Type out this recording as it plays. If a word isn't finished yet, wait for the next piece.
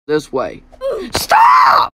This way.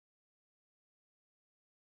 Stop!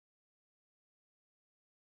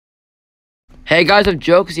 Hey guys, I'm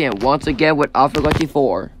Joexian once again with Obby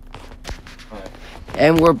 4.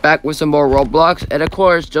 And we're back with some more Roblox. And of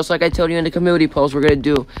course, just like I told you in the community post, we're going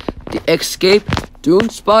to do the Escape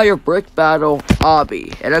Doomspire Brickbattle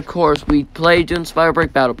Obby. And of course, we played Doomspire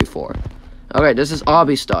Brickbattle before. Okay, this is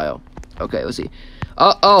Obby style. Okay, let's see.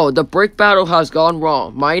 Uh-oh, the Brickbattle has gone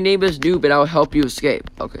wrong. My name is Noob and I'll help you escape.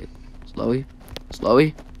 Okay, slowly.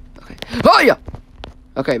 Slowly. Okay. Oh, yeah!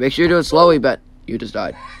 Okay, make sure you do it slowly, but you just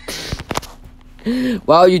died.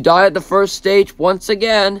 Well, you died at the first stage once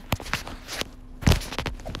again.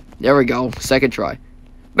 There we go. Second try.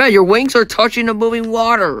 Man, your wings are touching the moving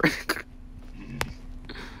water.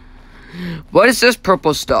 What is this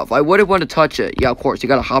purple stuff? I wouldn't want to touch it. Yeah, of course. You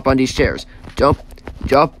gotta hop on these chairs. Jump,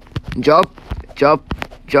 jump, jump, jump,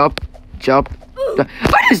 jump, jump.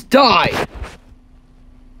 I just died.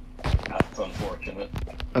 That's unfortunate.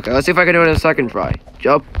 Okay, let's see if I can do it in a second try.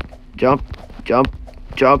 Jump, jump, jump,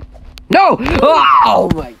 jump. No! Oh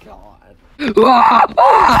my god.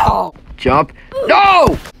 Oh! Jump.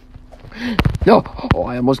 No! No! Oh,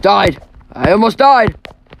 I almost died. I almost died.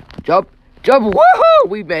 Jump. Jump. Woohoo!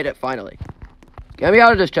 We made it, finally. Get me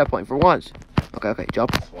out of this checkpoint for once. Okay, okay,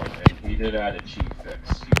 jump. He did add a cheat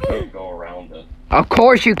fix. You can't go around it. Of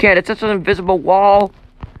course you can. It's such an invisible wall.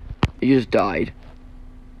 You just died.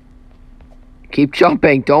 Keep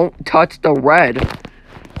jumping. Don't touch the red. I'm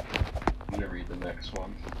gonna read the next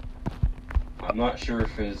one. I'm not sure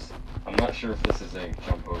if this is a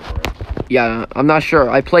jump over it. Yeah, I'm not sure.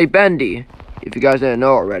 I play Bendy, if you guys didn't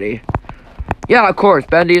know already. Yeah, of course.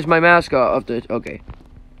 Bendy is my mascot of the... Okay.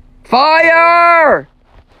 Fire!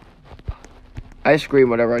 I scream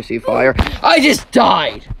whenever I see fire. I just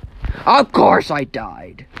died! Of course I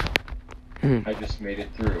died. I just made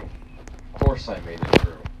it through. Of course I made it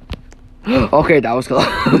through. Okay, that was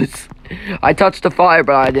close. I touched the fire,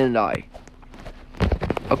 but I didn't die.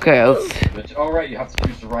 Okay, let's... Alright, you have to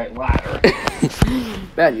choose the right ladder.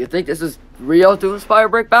 Man, you think this is real Doomspire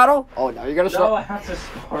Brickbattle? Oh, now you're gonna start... No, I have to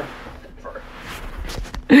start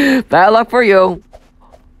first. Bad luck for you.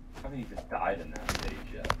 I haven't even died in that stage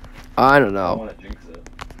yet. I don't I know. don't want to jinx it.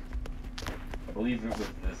 I believe it was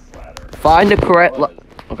this ladder. Find the correct...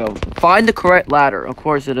 Okay, find the correct ladder. Of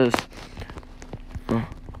course it is.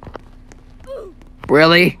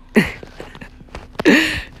 Really?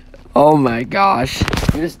 Oh my gosh.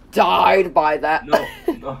 You just died by that. No.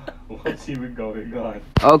 What's even going on?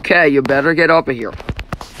 Okay, you better get up here.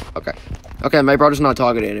 Okay. Okay, my brother's not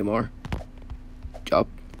talking anymore. Jump.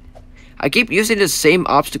 I keep using the same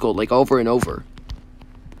obstacle, like, over and over.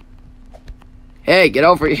 Hey, get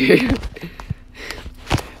over here.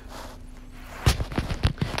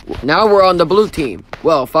 Now we're on the blue team.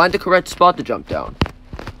 Well, find the correct spot to jump down.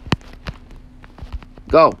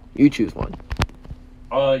 Go. You choose one.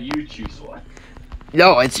 You choose one.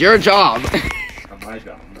 No, it's your job. Oh my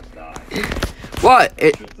god, I'm gonna die. What?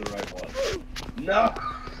 Choose the right one. No!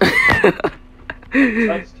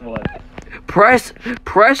 Touched one.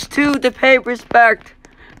 Press 2 to pay respect.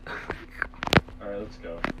 Alright, let's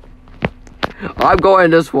go. I'm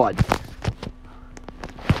going this one.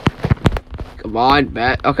 Come on,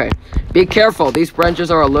 Matt. Okay. Be careful. These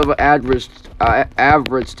branches are a little average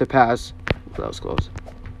to pass. That was close.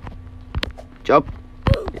 Jump.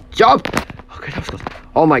 Jump! Okay, that was close.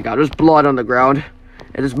 Oh my god, there's blood on the ground.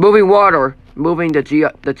 And there's moving water. Moving the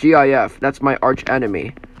GIF. That's my arch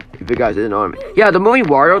enemy. If you guys didn't know. Yeah, the moving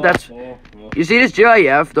water, that's... You see this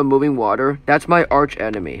GIF, the moving water? That's my arch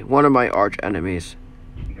enemy. One of my arch enemies.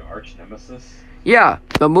 Your arch nemesis? Yeah,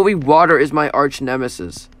 the moving water is my arch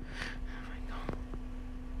nemesis.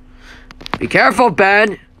 Be careful,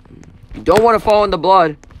 Ben! You don't want to fall in the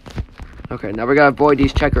blood. Okay, now we gotta avoid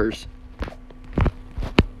these checkers.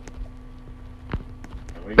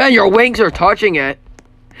 Ben, your wings are touching it.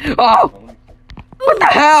 Oh! What the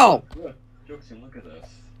hell? Joexian, look at this.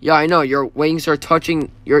 Yeah, I know. Your wings are touching.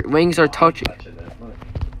 Your wings are touching.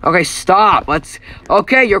 Okay, stop. Let's...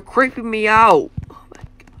 Okay, you're creeping me out. Oh my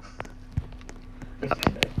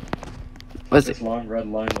god. This long red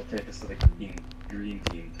line will take us to the green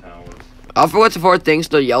team tower. For what's the four things,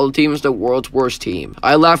 the yellow team is the world's worst team.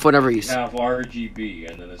 I laugh whenever you have RGB,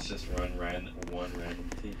 and then it's just one random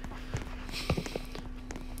team.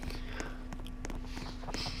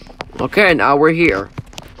 Okay, now we're here.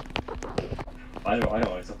 I don't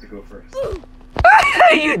always have to go first.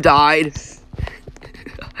 You died.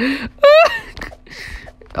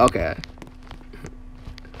 Okay.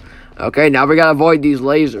 Okay, now we gotta avoid these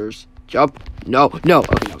lasers. Jump. No. Okay,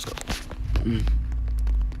 now let's go.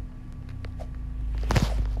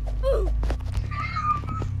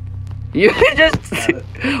 You just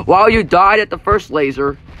while you died at the first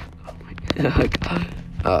laser.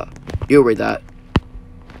 You read that.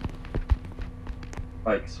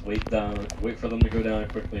 Spikes, wait for them to go down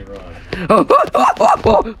and quickly run.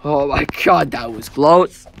 Oh my god, that was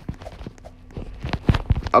close.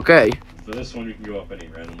 Okay. For this one, you can go up any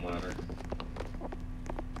random ladder.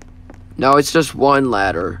 No, it's just one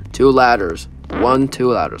ladder. 2 ladders. 2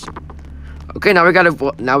 ladders. Okay, now we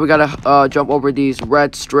gotta jump over these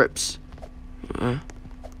red strips.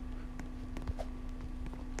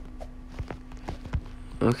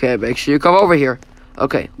 Okay, make sure you come over here.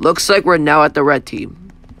 Okay, looks like we're now at the red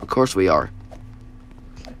team. Of course we are.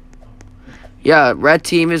 Yeah, red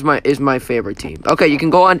team is my favorite team. Okay, you can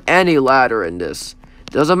go on any ladder in this.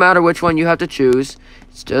 Doesn't matter which one you have to choose.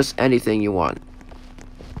 It's just anything you want.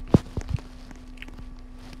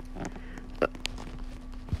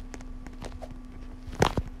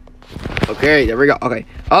 Okay, there we go. Okay.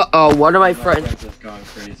 One of my friends has gone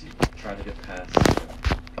crazy trying to get past.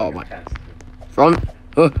 Oh my. From.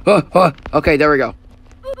 Okay, there we go.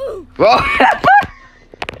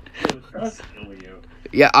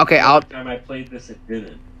 Yeah. Okay. Last time I played this, it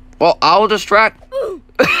didn't. Well, I'll distract.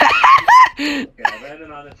 Okay, I landed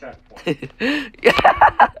on the checkpoint.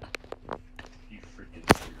 Yeah. You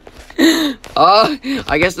freaking.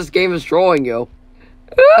 I guess this game is trolling you.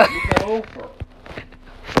 It's over.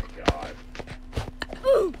 God.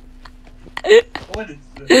 What is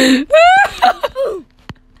this?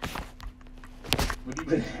 What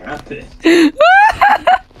even happened?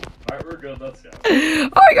 Alright, we're good. Let's go.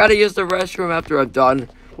 I gotta use the restroom after I'm done.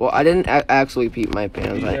 Well, I didn't actually pee my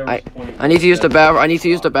pants. I need to use the bathroom. I need to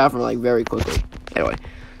use the bathroom like very quickly. Anyway,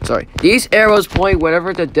 sorry. These arrows point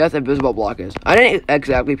whatever the death invisible block is. I didn't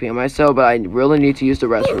exactly pee myself, but I really need to use the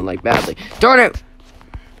restroom like badly. Darn it!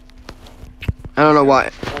 I don't know why.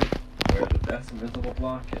 Where the death invisible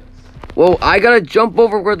block is. Well, I gotta jump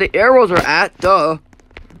over where the arrows are at. Duh. Oh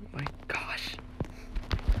my gosh.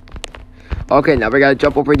 Okay, now we gotta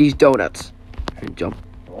jump over these donuts. Jump.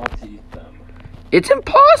 I want to eat them. It's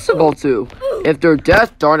impossible to. If they're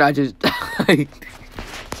death, darn, I just died.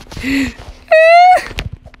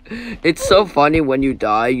 It's so funny when you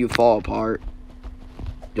die, you fall apart.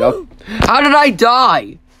 Yep. How did I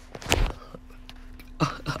die?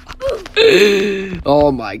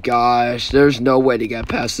 Oh my gosh, there's no way to get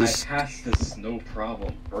past this. I passed this no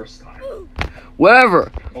problem first time.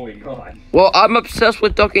 Whatever. Going on. Well, I'm obsessed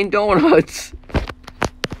with Dunkin' Donuts.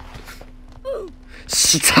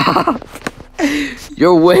 Stop.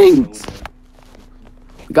 Your wings.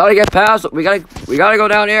 We gotta get past it. We gotta go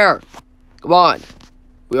down here. Come on.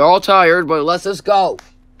 We're all tired, but let's just go.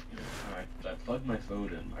 Alright, I plugged my phone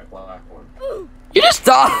in, my black one. You just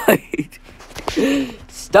died.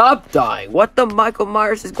 Stop dying. What the Michael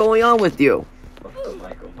Myers is going on with you? What the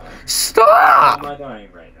Michael Myers? Stop. Why am I dying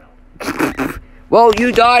right now? Well,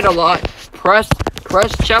 you died a lot. Press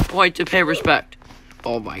checkpoint to pay respect.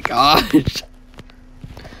 Oh my gosh. Like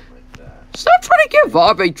that. Stop trying to give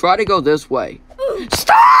up and try to go this way.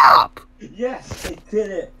 Stop! Yes, I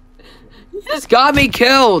did it. You just got me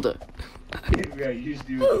killed. Maybe I used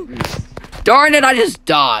you as a boost. Darn it, I just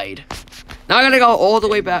died. Now I gotta go all the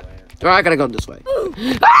way back. Or I gotta go this way.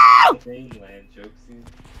 Ah! Mainland, Joexian.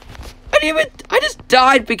 I just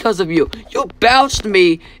died because of you. You bounced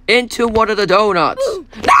me into one of the donuts.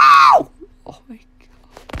 No! Oh my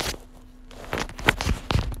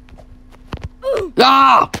god.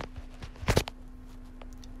 Ah!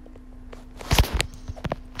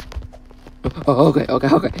 Oh, okay.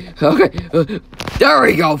 There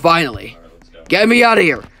we go, finally. Alright, let's go. Get me out of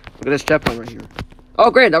here. Look at this checkpoint right here. Oh,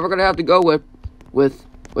 great. Now we're gonna have to go with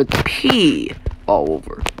pee all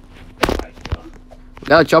over.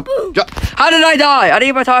 Now jump. How did I die? I didn't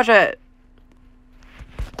even touch it.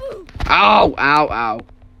 Ow.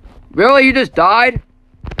 Really? You just died?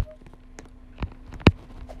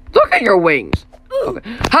 Look at your wings. Okay.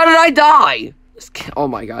 How did I die? Oh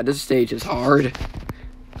my god, this stage is hard.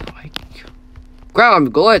 Oh my god. Crap,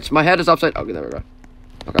 I'm glitched. My head is upside. Okay, there we go.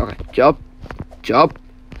 Okay. Jump.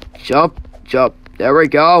 There we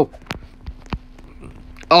go.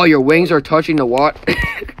 Oh, your wings are touching the water.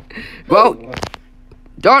 Well,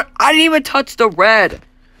 darn, I didn't even touch the red.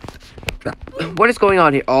 What is going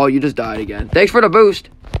on here? Oh, you just died again. Thanks for the boost.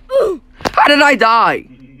 How did I die?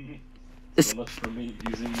 So much for me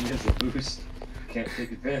using me as a boost. Can't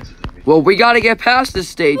take advantage of me. Well, we gotta get past this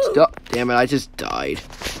stage. Damn it, I just died.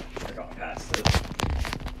 I got past it.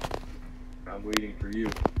 I'm waiting for you.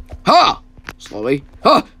 Ha! Slowly.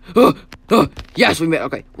 Yes, we made.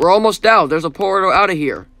 Okay, we're almost down. There's a portal out of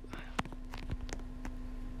here.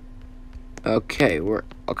 Okay,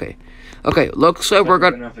 okay. Okay, looks like we're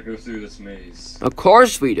gonna have to go through this maze. Of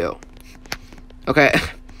course we do. Okay.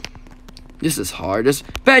 This is hard.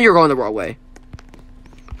 Ben, you're going the wrong way.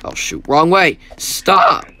 Oh shoot, wrong way.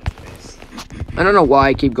 Stop. I don't know why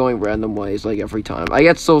I keep going random ways like every time. I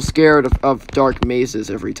get so scared of dark mazes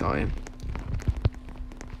every time.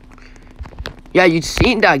 Yeah, you've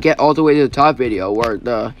seen that get all the way to the top video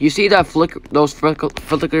where you see that those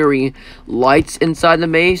flickering lights inside the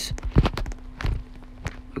maze.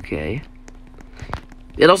 Okay.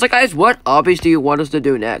 Yeah, also, guys, what obbies do you want us to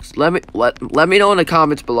do next? Let me know in the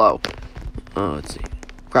comments below. Oh, let's see.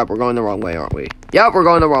 Crap, we're going the wrong way, aren't we? Yep, we're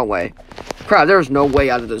going the wrong way. Crap, there's no way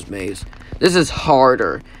out of this maze. This is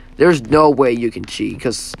harder. There's no way you can cheat,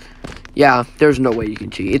 because, yeah, there's no way you can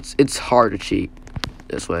cheat. It's hard to cheat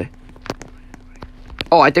this way.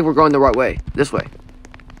 Oh, I think we're going the right way. This way.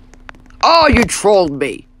 Oh, you trolled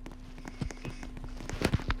me.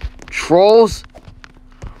 Trolls?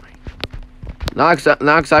 Not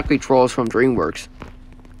exactly trolls from DreamWorks.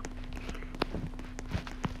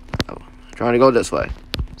 Oh, trying to go this way.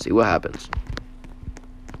 See what happens.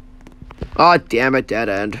 Oh, damn it, dead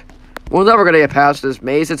end. We're never gonna get past this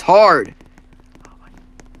maze. It's hard.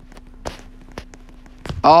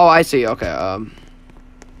 Oh, I see. Okay,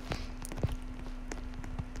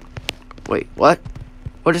 Wait, what?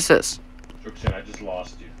 What is this? Joexian, I just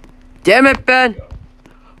lost you. Damn it, Ben!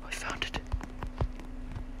 I found it.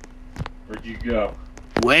 Where'd you go?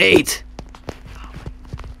 Wait!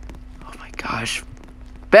 Oh my gosh.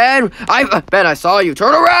 Ben! I saw you.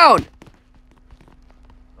 Turn around!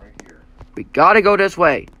 Right here. We gotta go this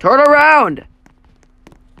way. Turn around!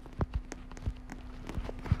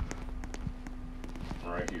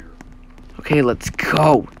 Right here. Okay, let's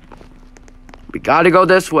go. We gotta go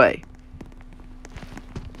this way.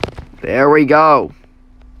 There we go.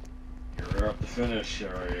 You're up to finish,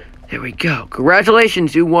 alright. There we go.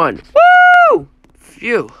 Congratulations, you won. Woo!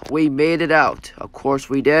 Phew, we made it out. Of course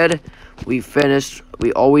we did. We finished.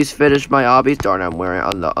 We always finish my obbies. Darn, I'm wearing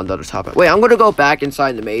on the other top. Wait, I'm gonna go back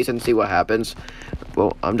inside the maze and see what happens.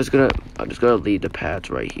 Well, I'm just gonna leave the pads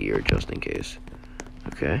right here just in case.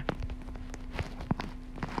 Okay.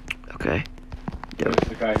 Okay. There's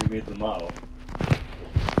the guy who made the model.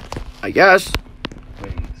 I guess.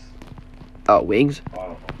 Wings. Oh, wings?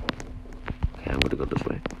 Oh. Okay, I'm gonna go this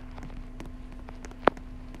way.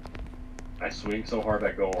 I swing so hard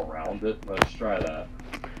I go around it. Let's try that.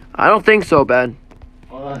 I don't think so, Ben.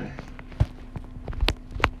 What?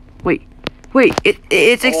 Wait,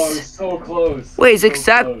 it's I was so close. Wait, it's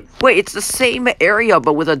close. Wait, it's the same area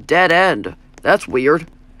but with a dead end. That's weird.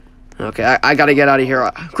 Okay, I gotta get out of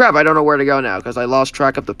here. Crap, I don't know where to go now because I lost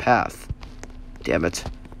track of the path. Damn it.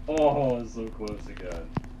 Oh, it's so close again.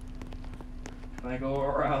 Can I go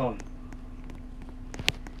around?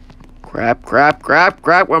 Crap.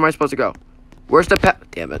 Where am I supposed to go? Where's the path?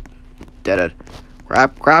 Damn it. Dead end.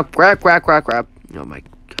 Crap. Oh my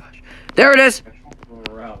gosh. There it is! Go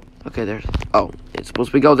around. Okay, there's... Oh, it's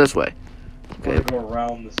supposed to go this way. Okay. Go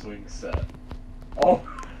around the swing set. Oh!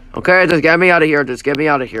 Okay, just get me out of here. Just get me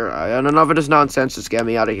out of here. I don't know if it is nonsense. Just get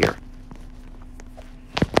me out of here.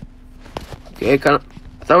 Okay, kind of...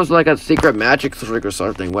 I thought it was like a secret magic trick or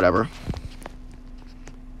something. Whatever.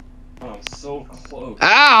 Oh, I'm so close.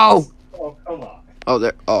 Ow! Oh, come on. Oh,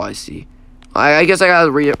 there... Oh, I see. I guess I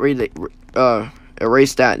gotta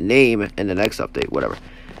erase that name in the next update. Whatever.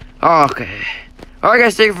 Okay. Alright,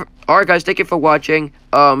 guys. Thank you for watching.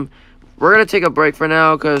 We're gonna take a break for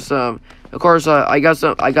now, cause of course, I got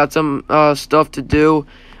some stuff to do.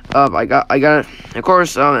 Of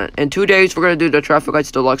course, in 2 days, we're gonna do the Traffic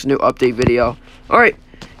Lights Deluxe new update video. Alright,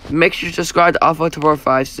 make sure to subscribe to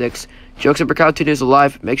Alpha2456. Jokes and Brickbattle is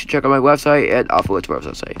alive. Make sure to check out my website at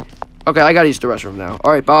Alpha2456. Okay, I gotta use the restroom now.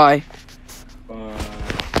 Alright, bye. Bye.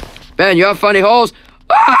 Ben, you have funny holes?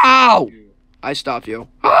 Ow! I stopped you.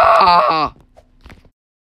 Ah!